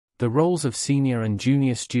the roles of senior and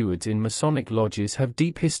junior stewards in Masonic lodges have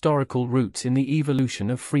deep historical roots in the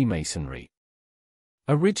evolution of Freemasonry.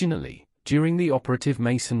 Originally, during the operative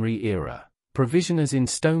Masonry era, provisioners in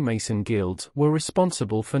stonemason guilds were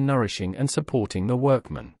responsible for nourishing and supporting the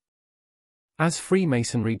workmen. As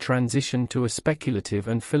Freemasonry transitioned to a speculative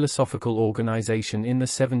and philosophical organization in the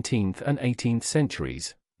 17th and 18th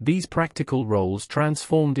centuries, these practical roles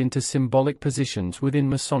transformed into symbolic positions within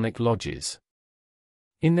Masonic lodges.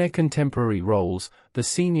 In their contemporary roles, the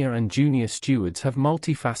senior and junior stewards have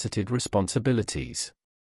multifaceted responsibilities.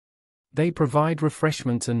 They provide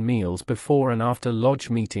refreshments and meals before and after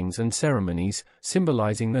lodge meetings and ceremonies,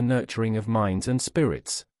 symbolizing the nurturing of minds and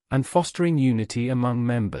spirits, and fostering unity among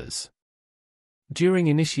members. During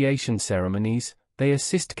initiation ceremonies, they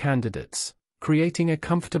assist candidates, creating a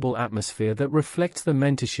comfortable atmosphere that reflects the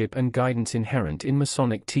mentorship and guidance inherent in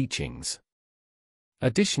Masonic teachings.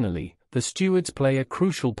 Additionally, the stewards play a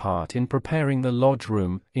crucial part in preparing the lodge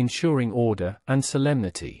room, ensuring order and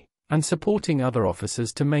solemnity, and supporting other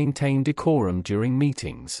officers to maintain decorum during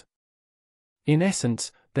meetings. In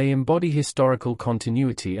essence, they embody historical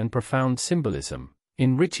continuity and profound symbolism,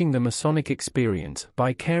 enriching the Masonic experience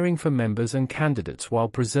by caring for members and candidates while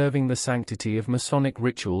preserving the sanctity of Masonic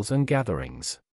rituals and gatherings.